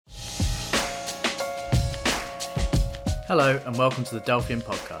Hello and welcome to the Delphian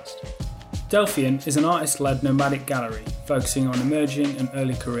Podcast. Delphian is an artist-led nomadic gallery focusing on emerging and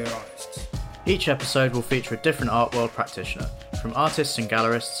early career artists. Each episode will feature a different art world practitioner, from artists and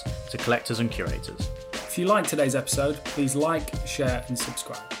gallerists to collectors and curators. If you like today's episode, please like, share and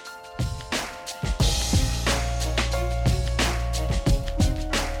subscribe.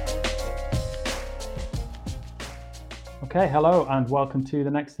 Okay, hello and welcome to the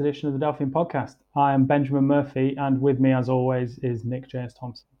next edition of the Delphian Podcast. I am Benjamin Murphy and with me as always is Nick James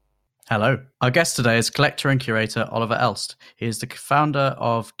Thompson. Hello. Our guest today is collector and curator Oliver Elst. He is the founder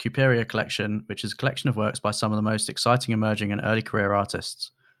of Cuperior Collection, which is a collection of works by some of the most exciting emerging and early career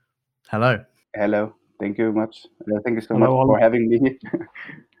artists. Hello. Hello. Thank you much. Thank you so Hello, much Oliver. for having me.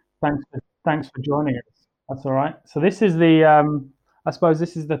 Thanks for joining us. That's all right. So this is the, I suppose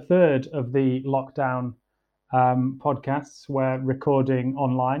this is the third of the lockdown podcasts we're recording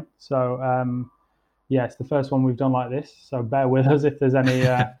online. So it's the first one we've done like this. So bear with us if there's any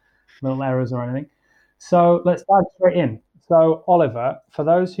little errors or anything. So let's dive straight in. So Oliver, for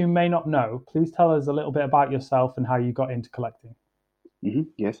those who may not know, please tell us a little bit about yourself and how you got into collecting.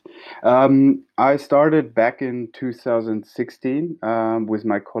 Yes. I started back in 2016 with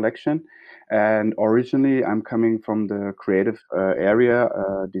my collection. And originally I'm coming from the creative area,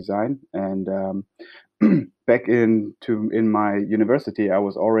 design. And back in my university, I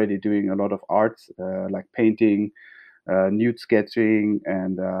was already doing a lot of arts, like painting, nude sketching,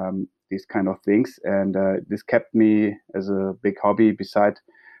 and these kind of things. And this kept me as a big hobby beside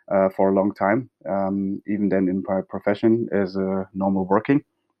for a long time, even then in my profession as a normal working.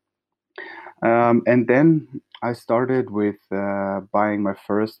 And then I started with buying my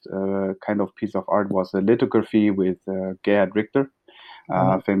first kind of piece of art was a lithography with Gerhard Richter,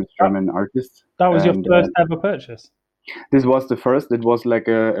 famous German artist. That was your first ever purchase? This was the first. It was like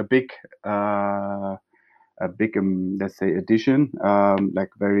a big, let's say, edition, like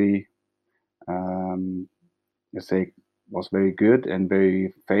very, let's say, was very good and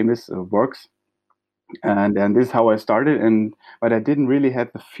very famous works. And this is how I started. But I didn't really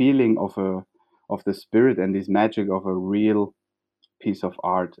have the feeling of the spirit and this magic of a real piece of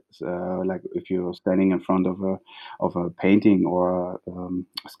art, like if you're standing in front of a painting or a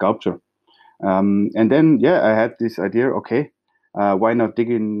sculpture. And then I had this idea. Okay, why not dig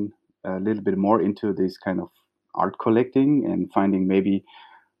in a little bit more into this kind of art collecting and finding maybe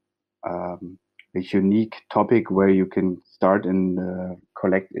a unique topic where you can start and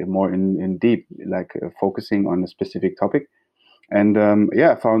collect more in deep, like focusing on a specific topic. And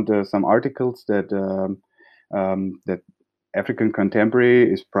I found some articles that African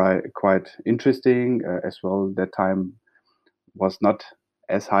contemporary is quite interesting as well. That time was not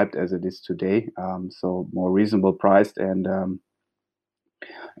as hyped as it is today, so more reasonable priced. And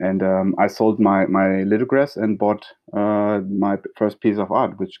I sold my lithographs and bought my first piece of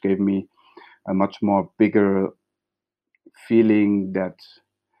art, which gave me a much more bigger feeling that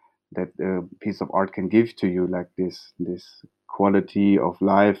a piece of art can give to you, like this quality of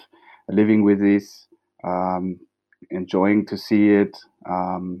life, living with this, enjoying to see it,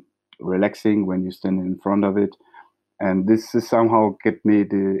 relaxing when you stand in front of it. And this is somehow get me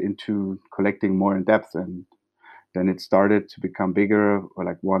into collecting more in depth. And then it started to become bigger, or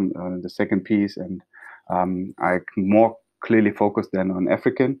like the second piece. And I more clearly focused then on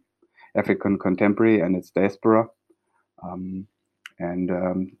African contemporary and its diaspora.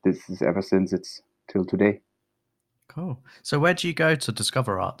 This is ever since it's till today. Cool. So where do you go to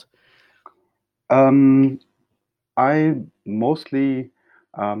discover art? I mostly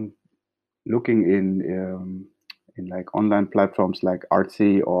looking in like online platforms like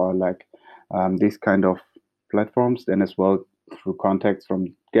Artsy or like these kind of platforms, then as well through contacts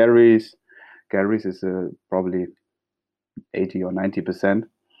from galleries. Galleries is probably 80 or 90%.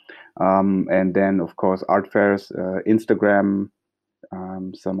 And then of course art fairs, Instagram.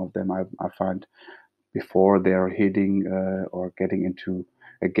 Some of them I find before they're hitting or getting into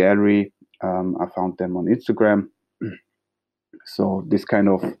a gallery. I found them on Instagram. So this kind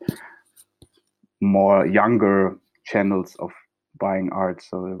of more younger channels of buying art.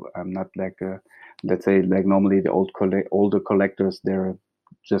 So I'm not like let's say like normally the older collectors, they're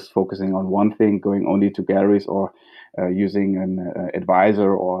just focusing on one thing, going only to galleries or using an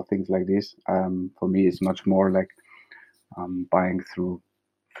advisor or things like this. For me, it's much more like buying through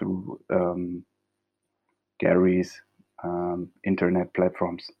galleries, internet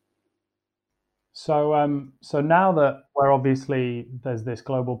platforms. So now that there's this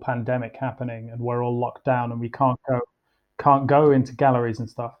global pandemic happening and we're all locked down and we can't go into galleries and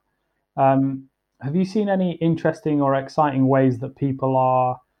stuff, have you seen any interesting or exciting ways that people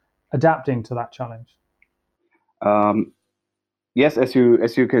are adapting to that challenge? Yes, as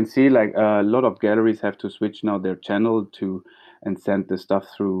you can see, like a lot of galleries have to switch now their channel to and send the stuff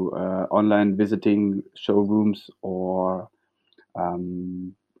through online visiting showrooms or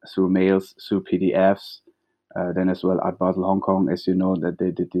through mails, through PDFs. Then as well, Art Basel Hong Kong, as you know, that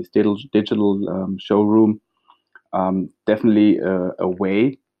they did this digital showroom. Definitely a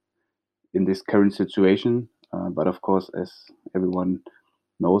way in this current situation, but of course, as everyone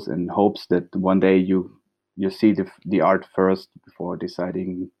knows and hopes, that one day you see the art first before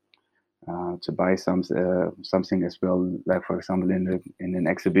deciding to buy something as well, like for example in an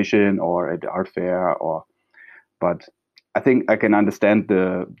exhibition or at the art fair. But I think I can understand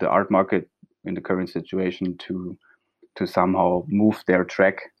the art market in the current situation to somehow move their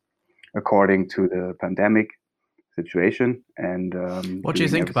track according to the pandemic situation. And what do you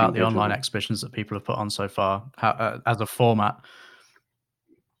doing think about everything the online digital. exhibitions that people have put on so far, as a format?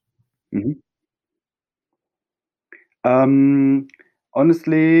 Mhm. Um,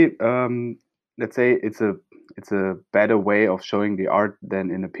 Honestly, let's say it's a better way of showing the art than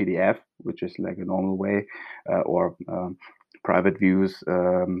in a PDF, which is like a normal way, or private views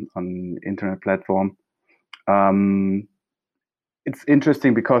on internet platform. Um, it's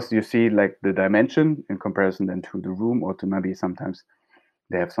interesting because you see like the dimension in comparison then to the room, or to maybe sometimes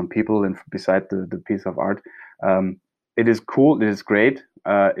they have some people beside the piece of art. It is cool. It is great.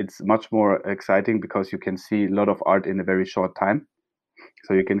 It's much more exciting because you can see a lot of art in a very short time.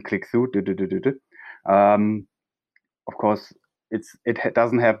 So you can click through. Um, of course,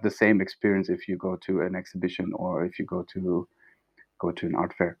 doesn't have the same experience if you go to an exhibition or if you go to an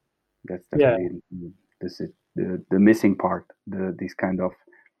art fair. That's Yeah. definitely this is the missing part. These kind of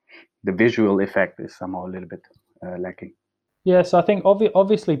the visual effect is somehow a little bit lacking. Yeah, so I think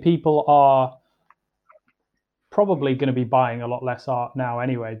obviously people are probably going to be buying a lot less art now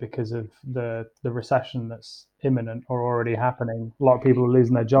anyway because of the recession that's imminent or already happening. A lot of people are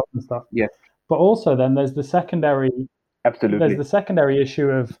losing their jobs and stuff. Yes, But also then there's the secondary absolutely. issue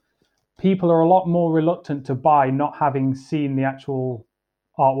of people are a lot more reluctant to buy not having seen the actual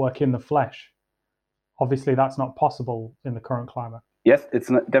artwork in the flesh. Obviously that's not possible in the current climate. Yes, it's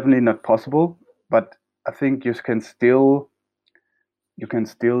definitely not possible, but I think you can still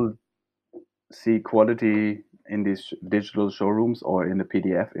see quality in these digital showrooms or in a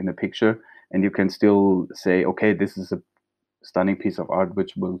PDF in a picture, and you can still say, okay, this is a stunning piece of art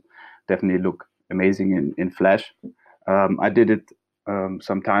which will definitely look amazing in flash. I did it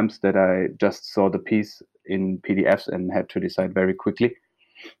sometimes that I just saw the piece in PDFs and had to decide very quickly,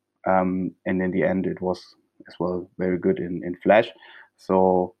 and in the end it was as well very good in flash.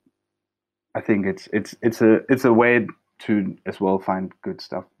 So I think it's a way to as well find good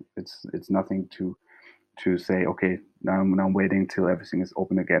stuff. It's nothing to say, okay, now I'm waiting till everything is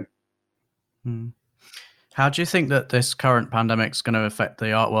open again. How do you think that this current pandemic is going to affect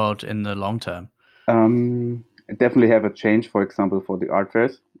the art world in the long term? Definitely have a change, for example, for the art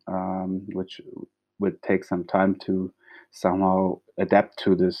fairs, which would take some time to somehow adapt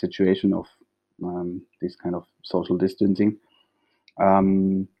to the situation of this kind of social distancing.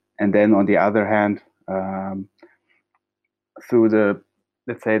 And then on the other hand, through the,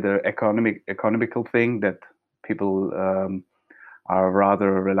 let's say, the economical thing that people are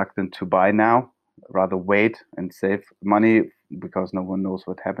rather reluctant to buy now, rather wait and save money because no one knows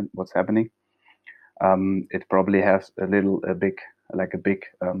what's happening. It probably has a big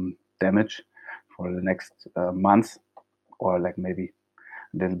damage for the next months, or like maybe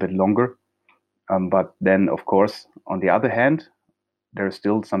a little bit longer. But then, of course, on the other hand, there are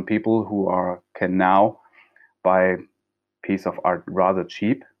still some people who can now buy piece of art rather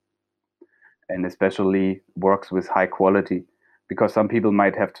cheap, and especially works with high quality, because some people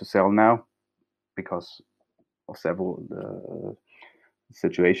might have to sell now because of several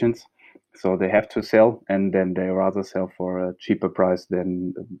situations. So they have to sell, and then they rather sell for a cheaper price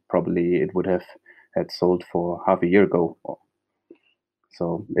than probably it would have had sold for half a year ago.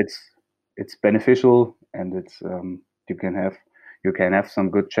 So it's beneficial, and it's you can have some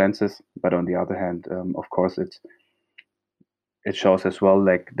good chances. But on the other hand, of course, it shows as well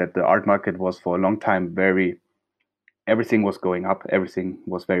like that the art market was for a long time everything was going up, everything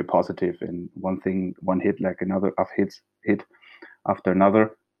was very positive, and one hit like another hit after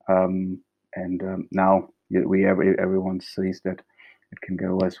another. And now everyone sees that it can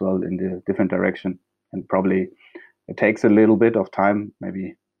go as well in the different direction, and probably it takes a little bit of time,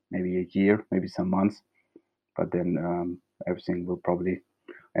 maybe a year, maybe some months, but then everything will probably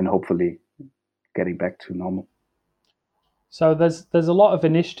and hopefully getting back to normal. So there's a lot of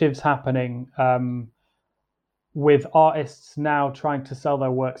initiatives happening with artists now trying to sell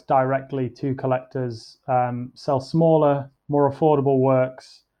their works directly to collectors, sell smaller more affordable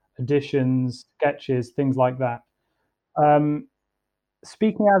works, editions, sketches, things like that.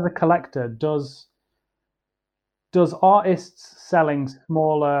 Speaking as a collector, does artists selling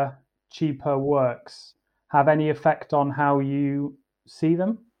smaller, cheaper works have any effect on how you see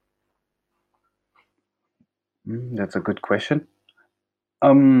them? That's a good question.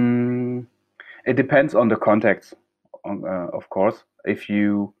 It depends on the context, of course. If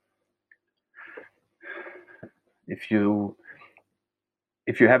you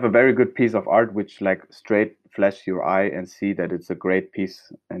have a very good piece of art which like straight flash your eye and see that it's a great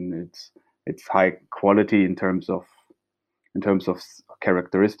piece and it's high quality in terms of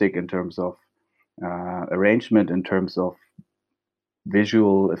characteristic, in terms of arrangement, in terms of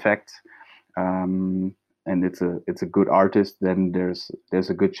visual effects, and it's a good artist, then there's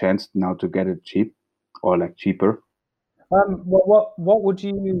a good chance now to get it cheap or like cheaper. Well, what would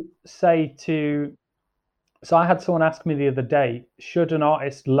you say to? So I had someone ask me the other day, should an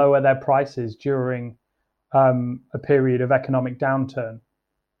artist lower their prices during a period of economic downturn?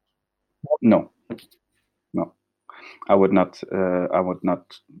 No. I would not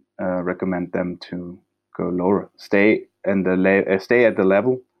recommend them to go lower. Stay at the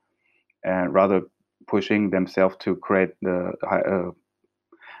level, and rather pushing themselves to create the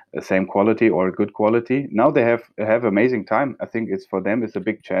same quality or good quality. Now they have amazing time. I think it's a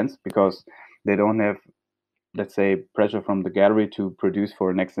big chance because they don't have, let's say, pressure from the gallery to produce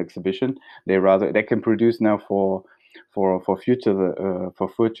for next exhibition. They can produce now for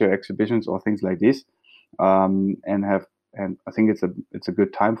future exhibitions or things like this, and I think it's a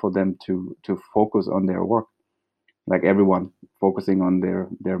good time for them to focus on their work, like everyone focusing on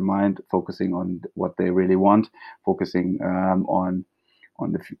their mind, focusing on what they really want, focusing on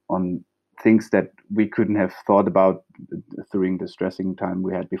things that we couldn't have thought about during the stressing time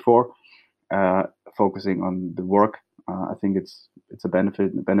we had before. Focusing on the work, I think it's a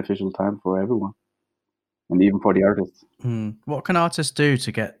beneficial time for everyone, and even for the artists. What can artists do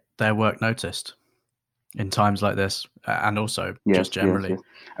to get their work noticed in times like this, and also just generally?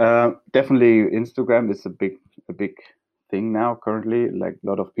 Yes. Definitely, Instagram is a big thing now currently. Like a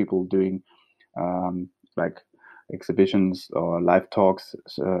lot of people doing like exhibitions or live talks,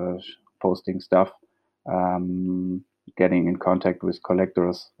 posting stuff, getting in contact with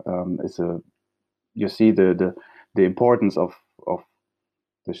collectors. You see the importance of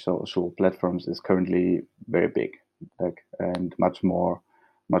the social platforms is currently very big, and much more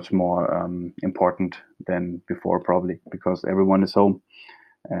important than before, probably because everyone is home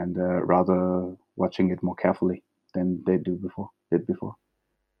and rather watching it more carefully than they did before.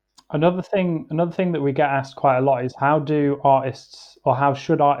 Another thing that we get asked quite a lot is how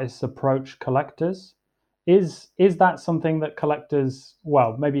should artists approach collectors? Is that something that collectors,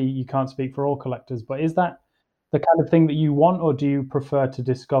 well, maybe you can't speak for all collectors, but is that the kind of thing that you want, or do you prefer to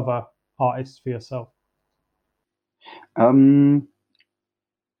discover artists for yourself?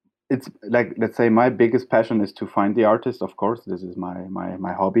 It's like, let's say, my biggest passion is to find the artist. Of course, this is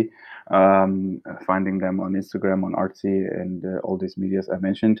my hobby, finding them on Instagram, on Artsy, and all these medias I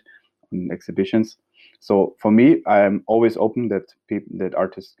mentioned, on exhibitions. So for me, I'm always open that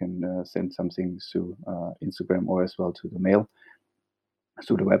artists can send some things to Instagram or as well to the mail,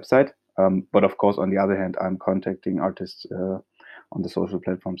 to the website. But of course, on the other hand, I'm contacting artists on the social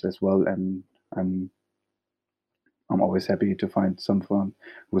platforms as well, and I'm always happy to find someone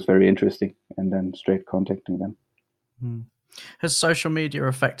who's very interesting and then straight contacting them. Has social media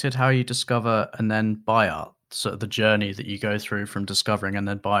affected how you discover and then buy art? Sort of the journey that you go through from discovering and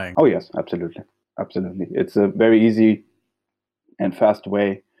then buying? Oh yes, absolutely. It's a very easy and fast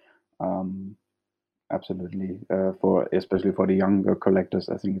way. Absolutely, especially for the younger collectors,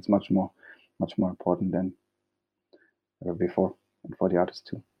 I think it's much more important than before, and for the artists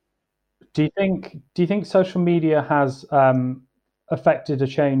too. Do you think social media has affected a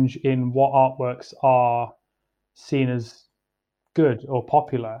change in what artworks are seen as good or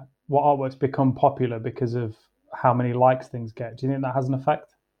popular? What artworks become popular because of how many likes things get? Do you think that has an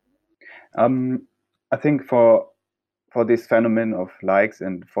effect? I think for this phenomenon of likes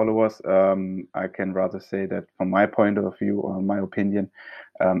and followers, I can rather say that from my point of view or my opinion,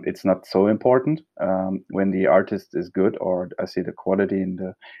 it's not so important. When the artist is good, or I see the quality in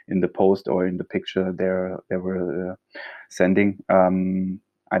the post or in the picture they were sending,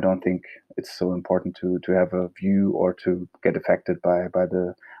 I don't think it's so important to have a view or to get affected by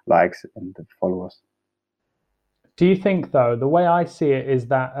the likes and the followers. Do you think, though, the way I see it is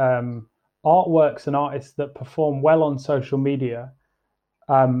that artworks and artists that perform well on social media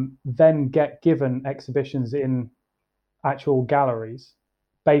then get given exhibitions in actual galleries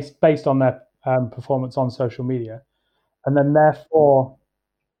based on their performance on social media, and then therefore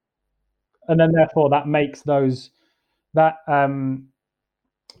that makes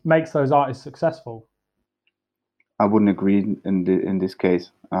those artists successful. I wouldn't agree in this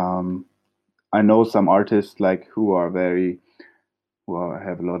case. I know some artists like who have a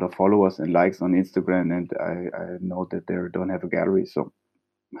lot of followers and likes on Instagram, and I know that they don't have a gallery. So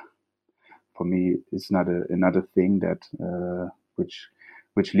for me, it's not another thing that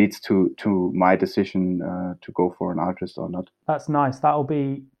which leads to my decision to go for an artist or not. That's nice. That'll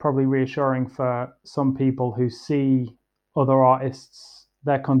be probably reassuring for some people who see other artists,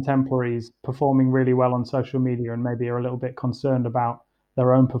 their contemporaries, performing really well on social media and maybe are a little bit concerned about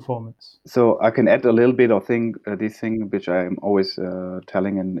their own performance. So I can add a little bit of this thing which I'm always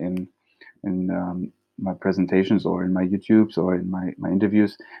telling in my presentations or in my YouTubes or in my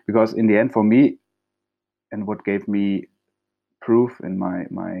interviews, because in the end, for me, and what gave me proof in my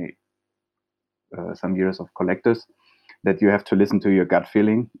some years of collectors, that you have to listen to your gut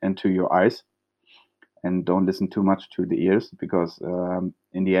feeling and to your eyes, and don't listen too much to the ears, because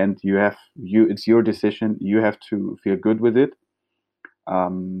in the end it's your decision. You have to feel good with it,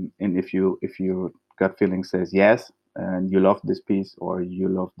 and if your gut feeling says yes, and you love this piece, or you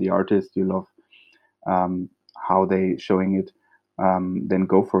love the artist, you love how they showing it, then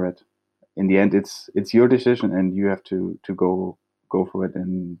go for it. In the end, it's your decision, and you have to go for it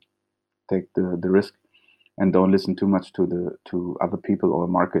and take the risk, and don't listen too much to other people or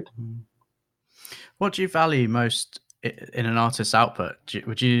market. What do you value most in an artist's output?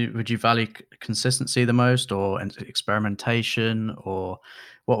 Would you value consistency the most, or experimentation, or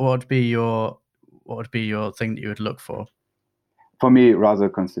what would be your thing that you would look for? For me, rather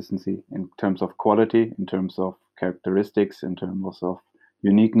consistency in terms of quality, in terms of characteristics, in terms of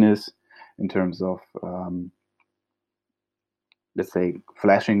uniqueness, in terms of let's say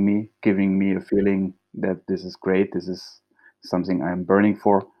flashing me, giving me a feeling that this is great, this is something I'm burning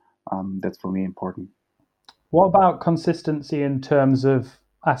for. That's for me important. What about consistency in terms of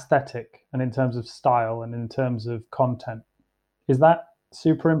aesthetic and in terms of style and in terms of content? Is that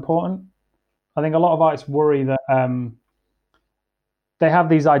super important? I think a lot of artists worry that they have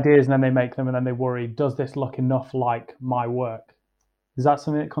these ideas and then they make them, and then they worry, does this look enough like my work? Is that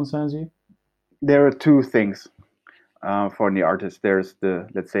something that concerns you? There are two things for the artist. There's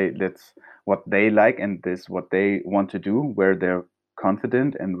that's what they like, and this what they want to do, where they're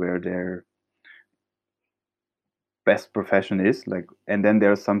confident and where their best profession is, like. And then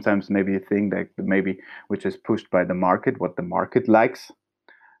there's sometimes maybe a thing like maybe which is pushed by the market, what the market likes,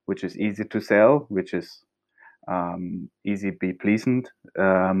 which is easy to sell, which is easy be pleasant,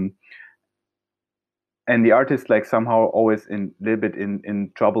 and the artist like somehow always in little bit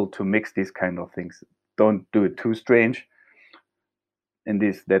in trouble to mix these kind of things. Don't do it too strange, in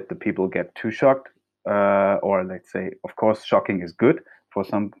this that the people get too shocked, or let's say, of course, shocking is good for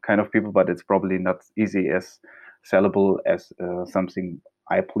some kind of people, but it's probably not easy as sellable as something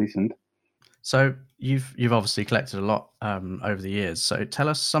eye pleasant. So you've obviously collected a lot over the years. So tell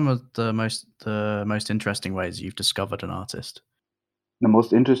us some of the most interesting ways you've discovered an artist. The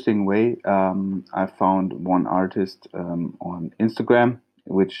most interesting way, I found one artist on Instagram,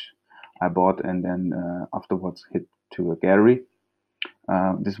 which I bought and then afterwards hit to a gallery.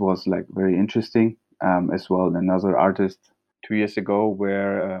 This was like very interesting. As well, another artist 2 years ago,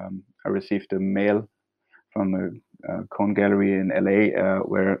 where I received a mail from a cone gallery in LA,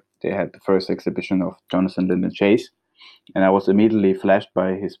 where they had the first exhibition of Jonathan Lyndon Chase, and I was immediately flashed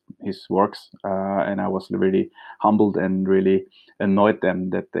by his works, and I was really humbled and really annoyed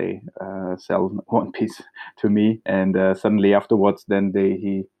them that they sell one piece to me. And suddenly afterwards, then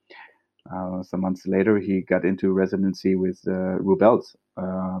he some months later, he got into residency with Oliver Elst,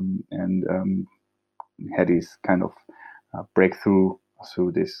 and had his kind of breakthrough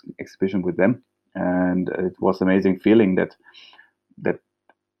through this exhibition with them. And it was amazing feeling that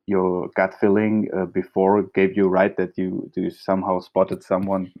your gut feeling before gave you right, that you somehow spotted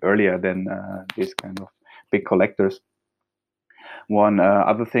someone earlier than these kind of big collectors. One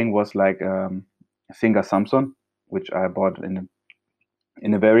other thing was like Singer Samson, which I bought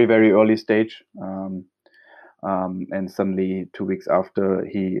in a very, very early stage, and suddenly 2 weeks after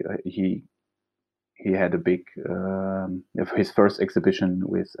he had a big his first exhibition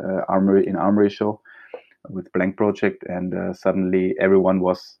with Armory show with Blank Project, and suddenly everyone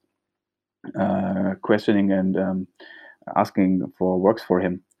was questioning and asking for works for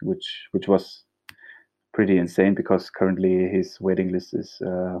him, which was pretty insane, because currently his waiting list is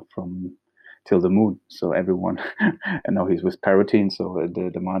from till the moon. So everyone, and now he's with Parotine, so the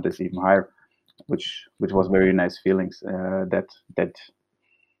demand is even higher, which was very nice feelings, that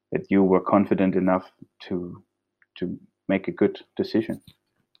you were confident enough to make a good decision.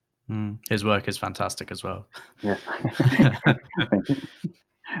 His work is fantastic as well. Yes. Thank you.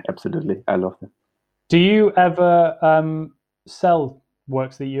 Absolutely, I love them. Do you ever sell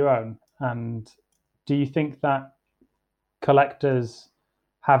works that you own? And do you think that collectors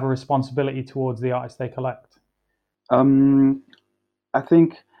have a responsibility towards the artists they collect? I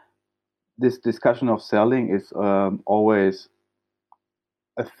think this discussion of selling is always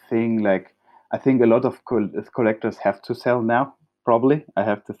a thing. Like, I think a lot of collectors have to sell now. Probably, I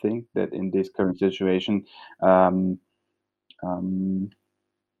have to think that in this current situation,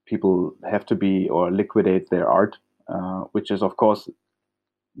 people have to be or liquidate their art, which is of course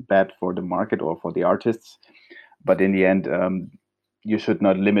bad for the market or for the artists. But in the end, you should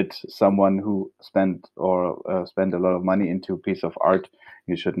not limit someone who spent a lot of money into a piece of art.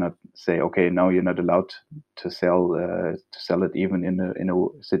 You should not say, okay, now you're not allowed to sell it, even in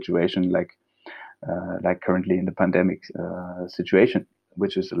a situation like currently in the pandemic situation,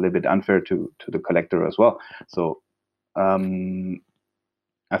 which is a little bit unfair to the collector as well. So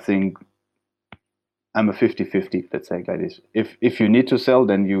I think I'm a 50-50, let's say like this. If you need to sell,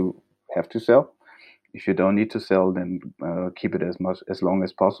 then you have to sell. If you don't need to sell, then keep it as long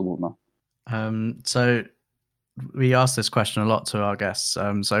as possible now. So we ask this question a lot to our guests.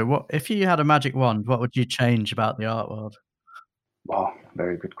 So what if you had a magic wand, what would you change about the art world? Wow,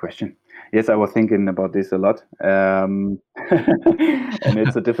 very good question. Yes, I was thinking about this a lot. And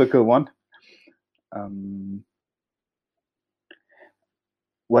it's a difficult one.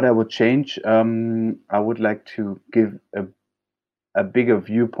 What I would change, I would like to give a bigger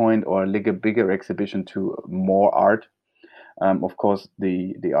viewpoint or like a bigger exhibition to more art. Of course,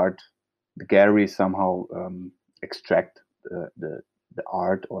 the galleries somehow extract the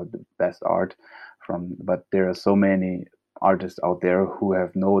art or the best art from, but there are so many artists out there who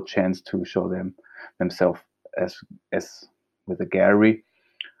have no chance to show themselves as with a gallery.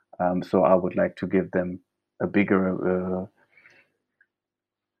 So I would like to give them a bigger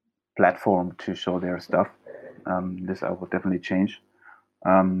platform to show their stuff. This I would definitely change.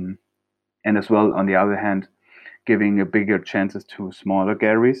 And as well, on the other hand, giving a bigger chances to smaller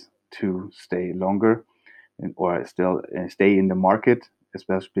galleries to stay longer or still stay in the market,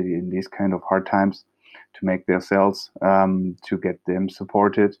 especially in these kind of hard times, to make their sales, to get them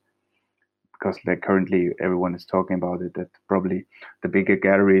supported. Because like currently everyone is talking about it, that probably the bigger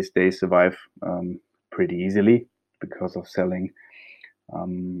galleries, they survive pretty easily because of selling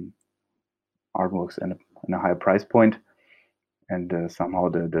artworks in a higher price point. And somehow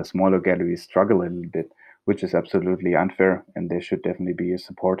the smaller galleries struggle a little bit, which is absolutely unfair, and there should definitely be a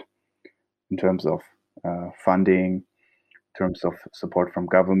support in terms of funding, in terms of support from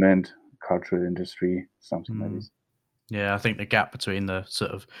government, cultural industry, something like this. Yeah, I think the gap between the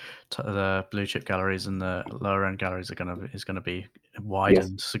sort of the blue chip galleries and the lower end galleries is going to be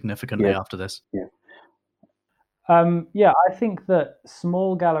widened significantly after this. Yeah. I think that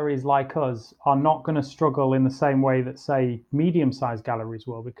small galleries like us are not going to struggle in the same way that, say, medium-sized galleries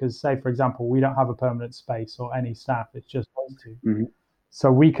will, because, say, for example, we don't have a permanent space or any staff. It's just us two. Mm-hmm.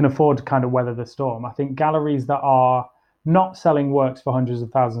 So we can afford to kind of weather the storm. I think galleries that are not selling works for hundreds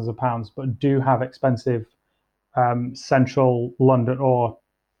of thousands of pounds, but do have expensive central London or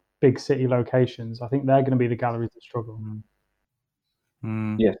big city locations, I think they're going to be the galleries that struggle.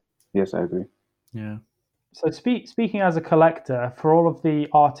 Yes, I agree. Yeah. So speaking as a collector, for all of the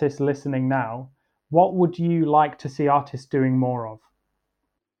artists listening now, what would you like to see artists doing more of?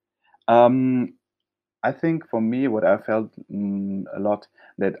 I think for me, what I felt a lot,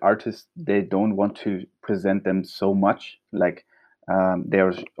 that artists, they don't want to present them so much. Like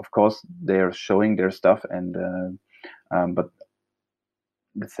of course, they're showing their stuff, and but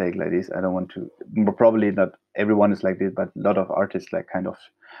let's say it like this, I don't want to, probably not everyone is like this, but a lot of artists like kind of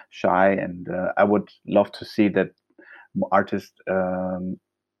shy, and I would love to see that artists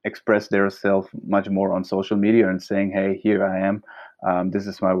express themselves much more on social media and saying, hey, here I am, this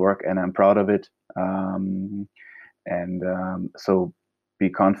is my work and I'm proud of it, so be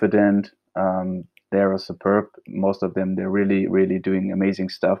confident. They're superb, most of them. They're really, really doing amazing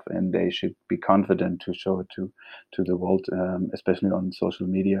stuff, and they should be confident to show it to the world, especially on social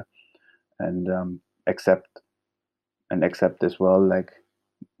media, and accept as well like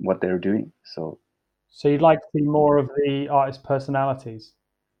what they're doing. So you'd like to see more of the artist personalities?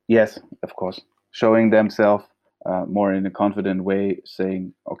 Yes, of course, showing themselves more in a confident way,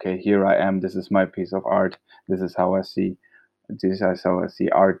 saying, okay, here I am, this is my piece of art, this is how I see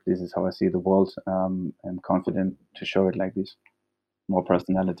art, this is how I see the world. I'm confident to show it like this. More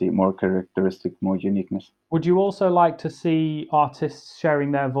personality, more characteristic, more uniqueness. Would you also like to see artists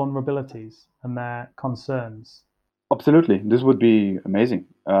sharing their vulnerabilities and their concerns? Absolutely, this would be amazing.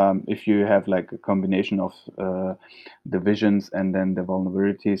 If you have like a combination of the visions and then the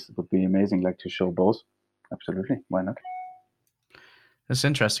vulnerabilities, it would be amazing. Like to show both. Absolutely, why not? It's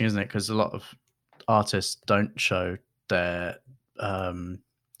interesting, isn't it? Because a lot of artists don't show their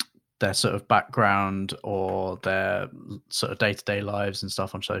sort of background or their sort of day-to-day lives and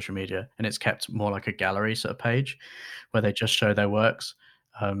stuff on social media, and it's kept more like a gallery sort of page where they just show their works.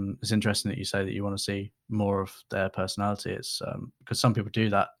 It's interesting that you say that you want to see more of their personality. It's because some people do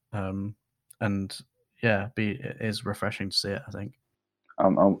that, and yeah, it is refreshing to see it, I think.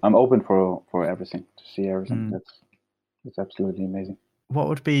 I'm open for everything, to see everything. That's absolutely amazing. What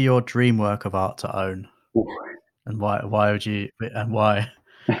would be your dream work of art to own? Oof. And why would you, and why?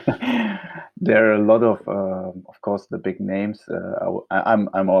 There are a lot of course, the big names.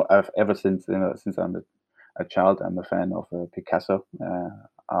 I've ever since I'm a child, I'm a fan of Picasso.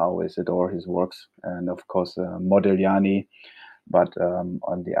 I always adore his works, and of course Modigliani. But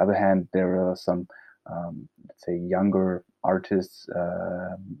on the other hand, there are some let's say younger artists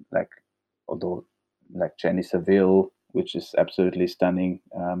like Jenny Saville, which is absolutely stunning.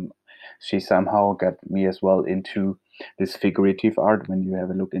 She somehow got me as well into this figurative art. When you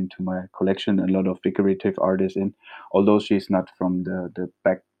have a look into my collection, a lot of figurative art is in. Although she's not from the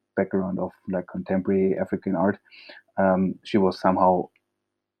background of like contemporary African art, she was somehow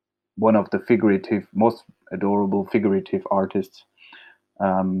one of the most adorable figurative artists,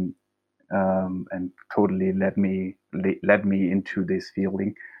 and totally led me into this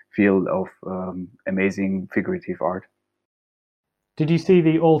field of amazing figurative art. Did you see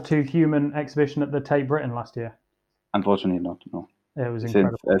the All Too Human exhibition at the Tate Britain last year? Unfortunately not, no. It was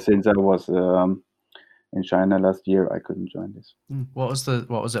incredible. Since I was in China last year, I couldn't join this. What was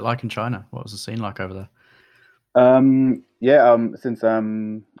it like in China? What was the scene like over there? Since I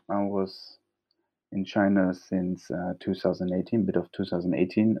was in China since 2018, bit of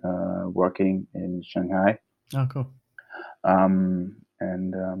 2018, working in Shanghai. Oh, cool. And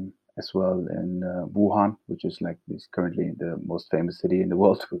as well in Wuhan, which is currently the most famous city in the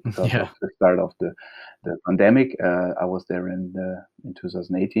world because of the start of the pandemic. I was there in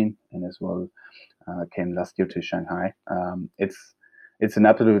 2018, and as well came last year to Shanghai. It's an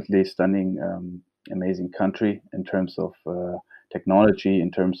absolutely stunning, amazing country in terms of technology, in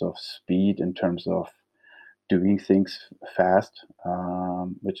terms of speed, in terms of doing things fast,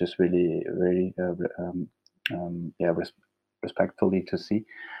 which is really very respectfully to see.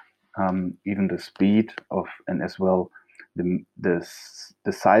 Even the speed of, and as well the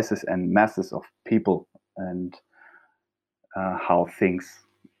sizes and masses of people, and how things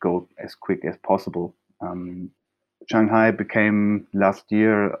go as quick as possible. Shanghai became last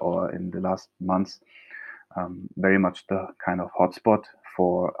year, or in the last months, very much the kind of hotspot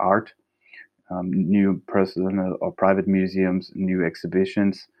for art. New personal or private museums, new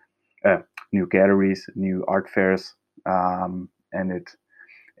exhibitions, new galleries, new art fairs, and it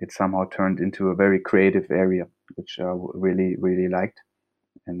somehow turned into a very creative area, which I really liked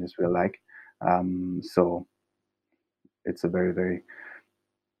and still like. So it's a very, very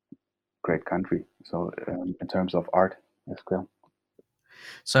great country. So in terms of art as well.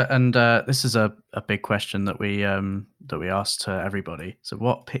 So, and this is a big question that we ask to everybody. So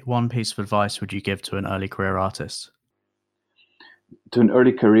what one piece of advice would you give to an early career artist? To an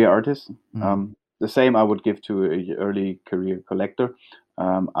early career artist? The same I would give to an early career collector.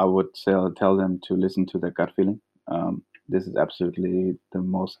 I would tell them to listen to their gut feeling. This is absolutely the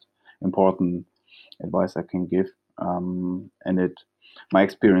most important advice I can give. And my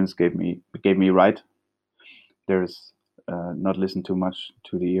experience gave me right. There's not listen too much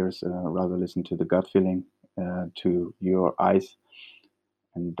to the ears, rather listen to the gut feeling, to your eyes,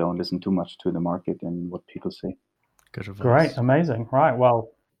 and don't listen too much to the market and what people say. Good advice. Great, amazing. Right,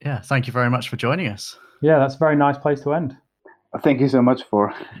 well. Yeah, thank you very much for joining us. Yeah, that's a very nice place to end. Thank you so much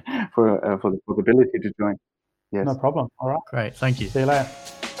for the possibility to join. Yes. No problem. All right. Great, thank you. See you later.